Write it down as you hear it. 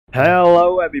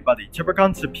Hello everybody,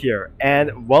 Concept here,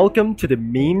 and welcome to the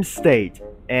meme state.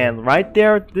 And right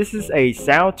there, this is a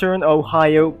Southern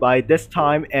Ohio by this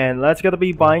time, and let's gonna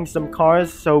be buying some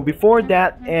cars. So before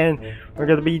that, and we're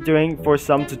gonna be doing for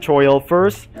some tutorial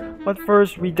first. But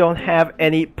first, we don't have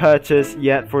any purchase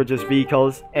yet for just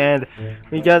vehicles, and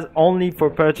we get only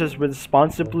for purchase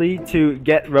responsibly to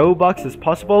get Robux as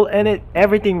possible, and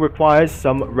everything requires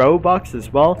some Robux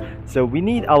as well. So we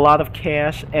need a lot of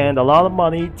cash and a lot of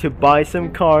money to buy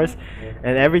some cars,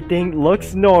 and everything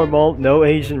looks normal, no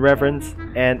Asian reference,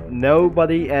 and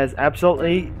nobody has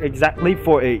absolutely exactly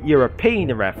for a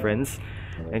European reference.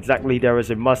 Exactly, there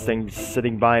was a Mustang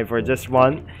sitting by for this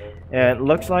one. And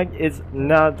looks like it's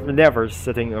never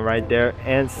sitting right there,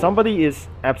 and somebody is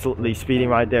absolutely speeding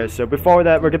right there. So before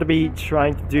that, we're gonna be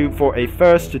trying to do for a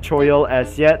first tutorial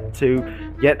as yet to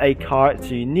get a car.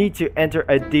 So you need to enter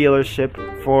a dealership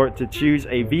to choose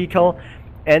a vehicle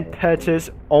and purchase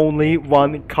only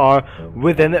one car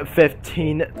within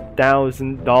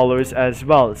 $15,000 as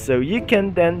well. So you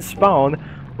can then spawn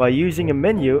by using a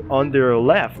menu on your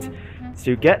left.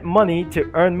 To get money, to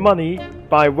earn money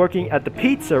by working at the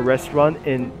pizza restaurant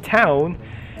in town,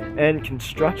 and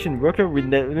construction worker. We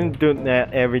didn't do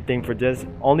everything for this,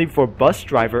 only for bus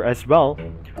driver as well,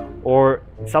 or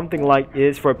something like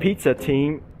this for pizza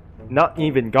team, not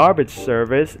even garbage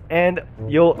service. And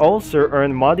you'll also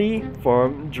earn money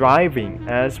from driving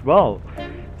as well.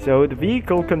 So the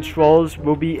vehicle controls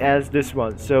will be as this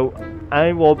one. So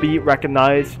I will be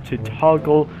recognized to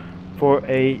toggle for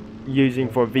a using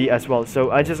for V as well.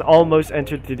 So I just almost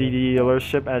entered to the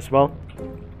dealership as well.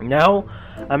 Now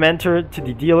I'm entered to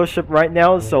the dealership right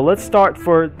now. So let's start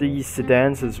for the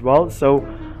sedans as well. So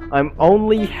I'm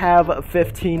only have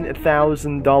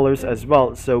 $15,000 as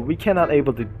well. So we cannot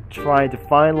able to try to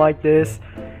find like this.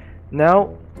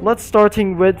 Now let's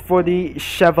starting with for the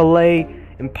Chevrolet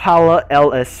Impala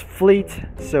LS fleet.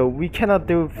 So we cannot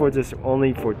do for this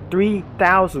only for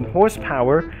 3,000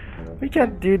 horsepower. We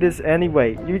can't do this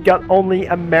anyway. You got only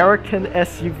American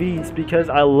SUVs because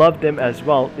I love them as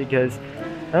well, because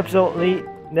absolutely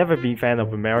never been fan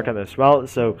of American as well.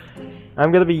 So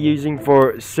I'm gonna be using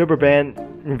for Superban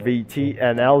VT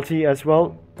and LT as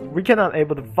well. We cannot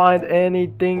able to find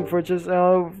anything for just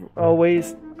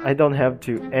always. I don't have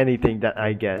to anything that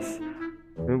I guess.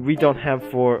 We don't have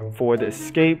for the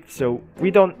Escape, so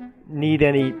we don't need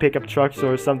any pickup trucks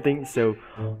or something. So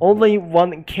only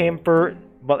one camper.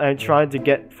 But I'm trying to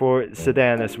get for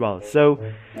sedan as well. So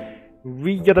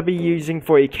we gotta be using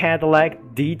for a Cadillac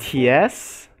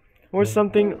DTS or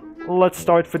something. Let's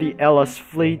start for the LS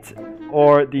fleet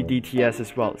or the DTS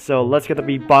as well. So let's gonna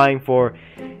be buying for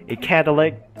a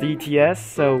Cadillac DTS.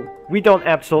 So we don't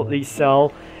absolutely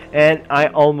sell, and I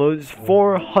almost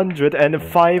 $400 and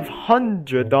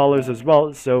 $500 as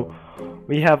well. So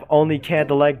we have only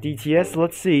Cadillac DTS.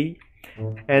 Let's see,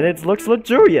 and it looks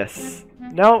luxurious.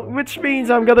 Now, which means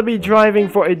I'm gonna be driving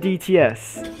for a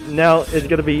DTS. Now it's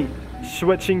gonna be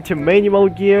switching to manual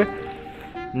gear.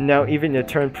 Now even the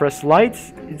turn press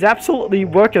lights, it's absolutely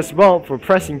work as well. For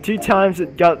pressing 2 times,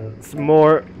 it got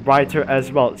more brighter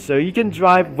as well. So you can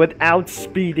drive without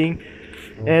speeding,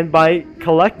 and by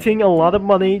collecting a lot of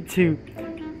money to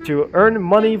earn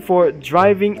money for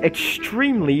driving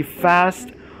extremely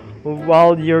fast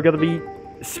while you're gonna be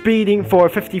speeding for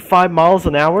 55 miles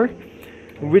an hour.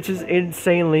 Which is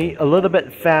insanely a little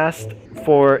bit fast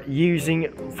for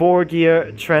using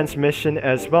 4-gear transmission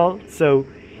as well. So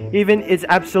even it's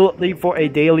absolutely for a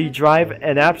daily drive,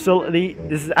 and absolutely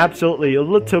this is absolutely a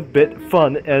little bit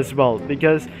fun as well,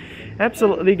 because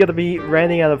absolutely gonna be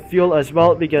running out of fuel as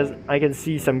well, because I can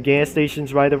see some gas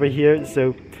stations right over here.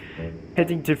 So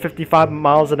hitting to 55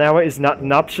 miles an hour is not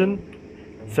an option.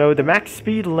 So the max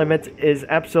speed limit is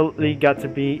absolutely got to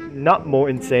be not more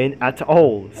insane at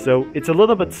all. So it's a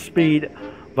little bit speed,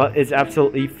 but it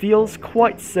absolutely feels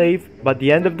quite safe. But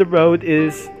the end of the road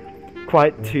is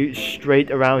quite too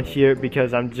straight around here,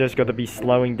 because I'm just going to be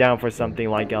slowing down for something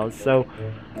like else. So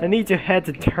I need to head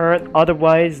to turn,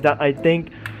 otherwise that I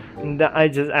think that I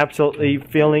just absolutely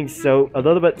feeling so a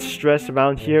little bit stressed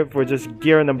around here for just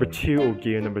gear number 2 or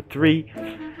gear number 3.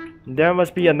 There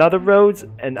must be another roads,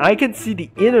 and I can see the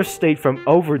interstate from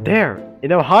over there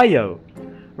in Ohio.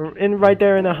 Right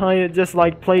there in Ohio, just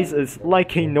like place is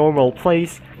like a normal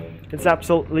place. It's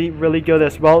absolutely really good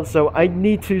as well. So I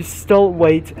need to still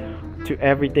wait to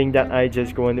everything that I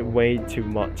just going to way too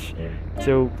much.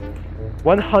 So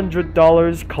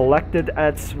 $100 collected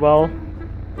as well,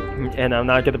 and I'm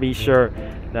not gonna be sure.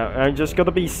 Now I'm just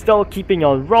gonna be still keeping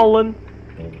on rolling.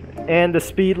 And the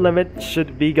speed limit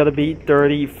should be gonna be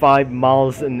 35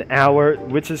 miles an hour,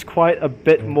 which is quite a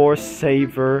bit more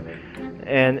safer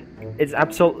and it's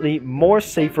absolutely more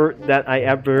safer that I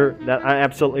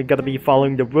absolutely gotta be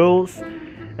following the rules,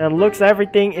 and looks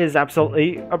everything is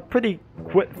absolutely a pretty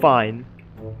fine.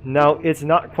 Now it's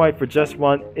not quite for just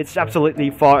one, it's absolutely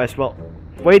far as well.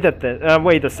 Wait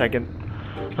a second.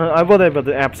 I wasn't able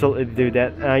to absolutely do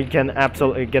that. I can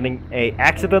absolutely getting a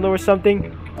accident or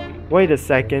something. Wait a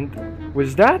second.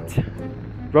 Was that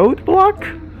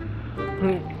roadblock?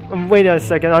 Wait a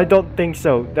second. I don't think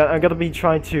so. That I'm gonna be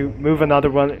trying to move another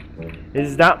one.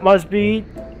 That must be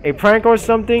a prank or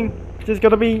something? Just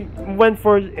gonna be went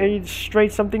for a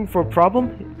straight something for a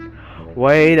problem?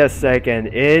 Wait a second,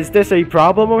 is this a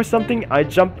problem or something? I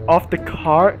jumped off the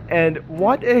car, and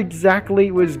what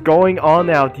exactly was going on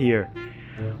out here?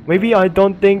 Maybe I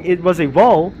don't think it was a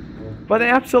wall, but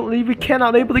absolutely we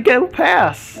cannot able to get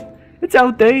past. It's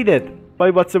outdated by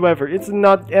whatsoever. It's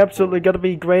not absolutely gonna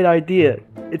be a great idea.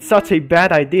 It's such a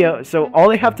bad idea, so all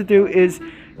I have to do is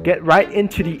get right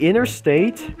into the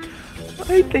interstate.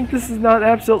 I think this is not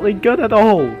absolutely good at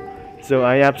all. So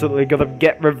I absolutely gotta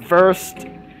get reversed.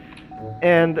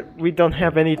 And we don't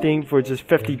have anything for just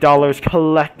 $50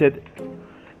 collected,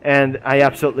 and I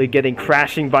absolutely getting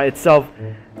crashing by itself.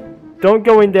 Don't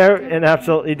go in there, and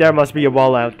absolutely there must be a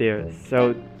wall out there.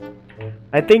 So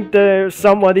I think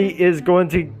somebody is going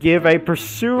to give a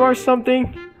pursuit or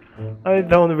something. I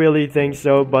don't really think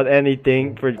so, but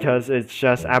anything, because it's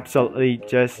just absolutely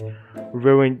just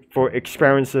ruined for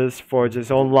experiences for his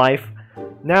own life.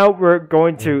 Now we're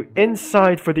going to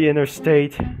inside for the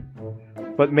interstate.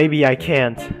 But maybe I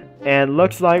can't, and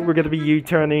looks like we're gonna be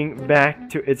U-turning back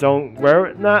to its own.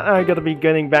 We're not gonna be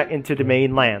getting back into the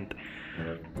mainland.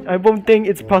 I won't think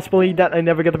it's possibly that I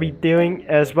never gonna be doing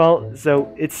as well.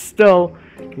 So it's still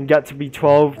got to be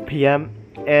 12 p.m.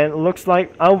 and looks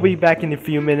like I'll be back in a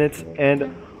few minutes.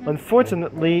 And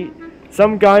unfortunately,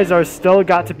 some guys are still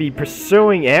got to be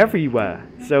pursuing everywhere.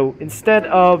 So instead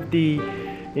of the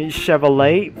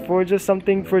Chevrolet for just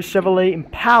something for Chevrolet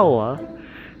Impala.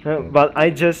 But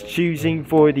I just choosing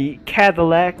for the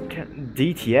Cadillac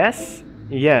DTS.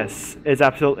 Yes, it's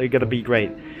absolutely gonna be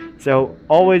great. So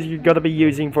always you're gonna be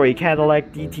using for a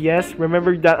Cadillac DTS.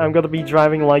 Remember that I'm gonna be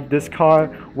driving like this car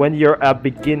when you're a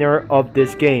beginner of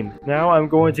this game. Now I'm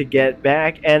going to get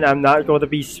back, and I'm not going to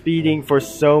be speeding for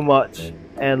so much.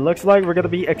 And looks like we're gonna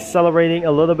be accelerating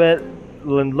a little bit.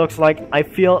 And looks like I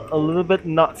feel a little bit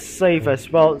not safe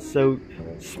as well. So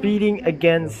speeding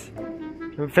against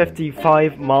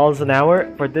 55 miles an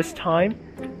hour for this time,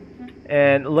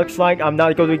 and looks like I'm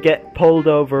not going to get pulled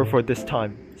over for this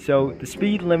time. So the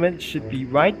speed limit should be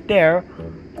right there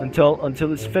until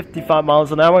it's 55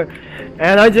 miles an hour,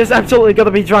 and I just absolutely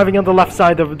gonna be driving on the left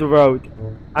side of the road.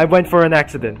 I went for an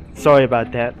accident. Sorry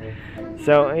about that.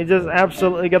 So I just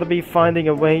absolutely gotta be finding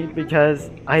a way,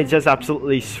 because I just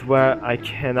absolutely swear I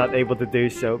cannot able to do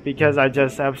so, because I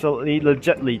just absolutely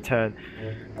legitly turn.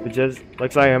 It just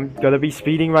looks like I'm gonna be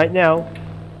speeding right now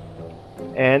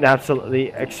and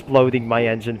absolutely exploding my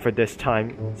engine for this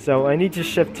time. So I need to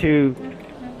shift to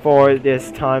for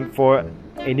this time for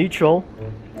a neutral.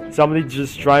 Somebody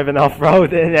just driving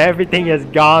off-road and everything has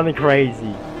gone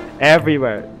crazy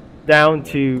everywhere, down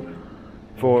to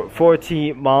for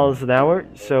 40 miles an hour.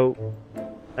 So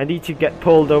I need to get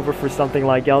pulled over for something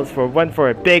like else, went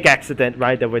for a big accident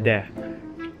right over there.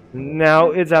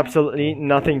 Now it's absolutely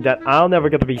nothing that I'll never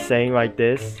gonna be saying like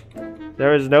this.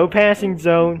 There is no passing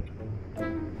zone,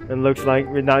 and looks like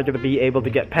we're not gonna be able to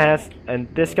get past, and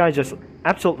this guy just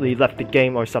absolutely left the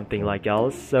game or something like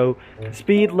else. So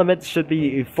speed limit should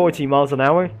be 40 miles an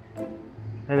hour,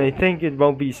 and I think it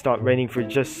won't be start raining for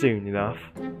just soon enough.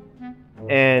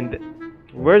 And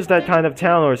where's that kind of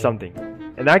town or something?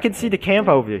 And I can see the camp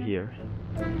over here.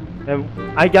 And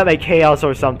I got a chaos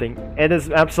or something. It is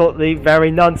absolutely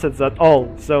very nonsense at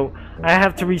all. So I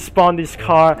have to respawn this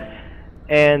car,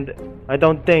 and I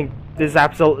don't think this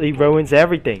absolutely ruins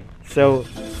everything. So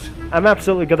I'm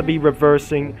absolutely gonna be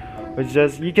reversing. It's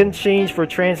just you can change for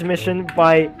transmission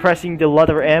by pressing the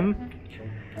letter M,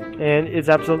 and it's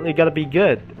absolutely gonna be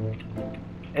good.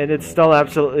 And it's still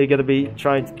absolutely gonna be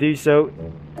trying to do so.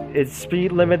 Its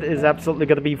speed limit is absolutely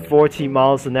gonna be 40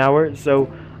 miles an hour.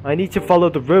 So I need to follow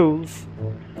the rules.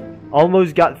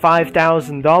 Almost got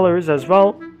 $5,000 as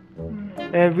well,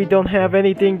 and we don't have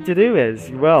anything to do as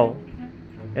well.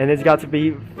 And it's got to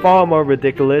be far more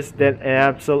ridiculous than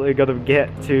absolutely gonna get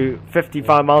to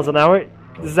 55 miles an hour.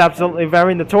 This is absolutely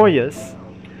very notorious.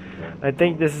 I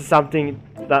think this is something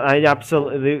that I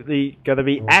absolutely gonna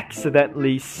be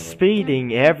accidentally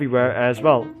speeding everywhere as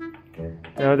well.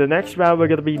 Now the next route we're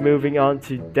gonna be moving on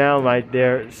to down right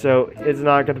there, so it's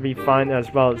not gonna be fine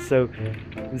as well. So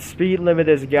the speed limit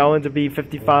is going to be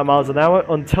 55 miles an hour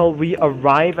until we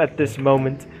arrive at this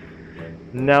moment.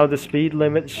 Now the speed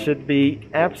limit should be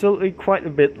absolutely quite a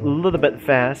little bit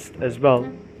fast as well.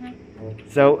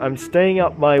 So I'm staying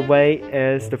up my way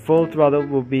as the full throttle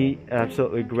will be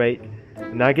absolutely great.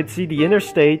 And I can see the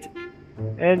interstate,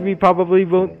 and we probably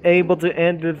won't able to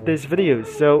end with this video.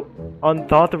 So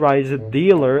unauthorized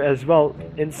dealer as well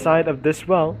inside of this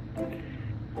well.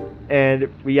 And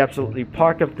we absolutely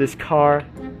park up this car,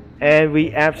 and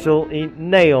we absolutely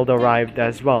nailed arrived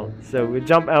as well. So we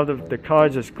jump out of the car,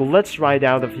 just glitch right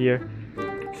out of here.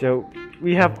 So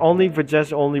we have only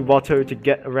water to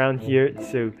get around here.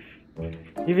 So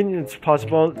even it's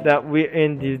possible that we're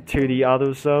into the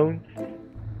auto zone,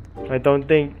 I don't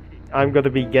think I'm going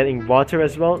to be getting water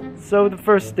as well. So the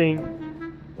first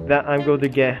thing that I'm going to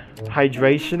get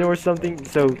hydration or something.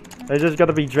 So I'm just going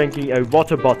to be drinking a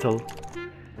water bottle.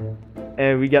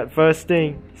 And we got first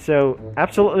thing. So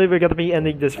absolutely we're going to be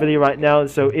ending this video right now.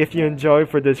 So if you enjoyed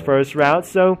for this first route,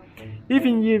 so if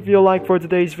you like for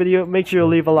today's video, make sure you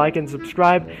leave a like and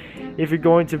subscribe. If you're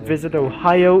going to visit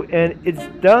Ohio, and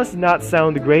it does not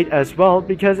sound great as well,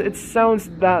 because it sounds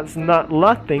that's not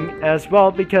nothing as well,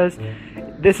 because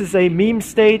this is a meme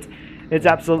state. It's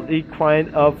absolutely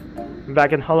kind of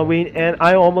back in Halloween, and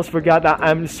I almost forgot that.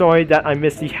 I'm sorry that I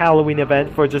missed the Halloween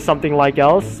event for just something like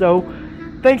else. So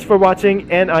thanks for watching,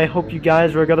 and I hope you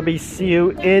guys are gonna see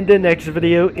you in the next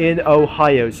video in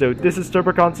Ohio. So this is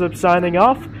Turbo Concept signing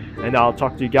off, and I'll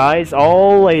talk to you guys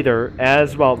all later,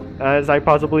 as well as I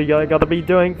possibly gotta be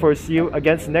doing for see you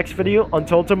against next video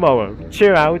until tomorrow.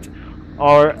 Cheer out,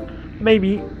 or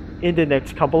maybe in the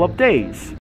next couple of days.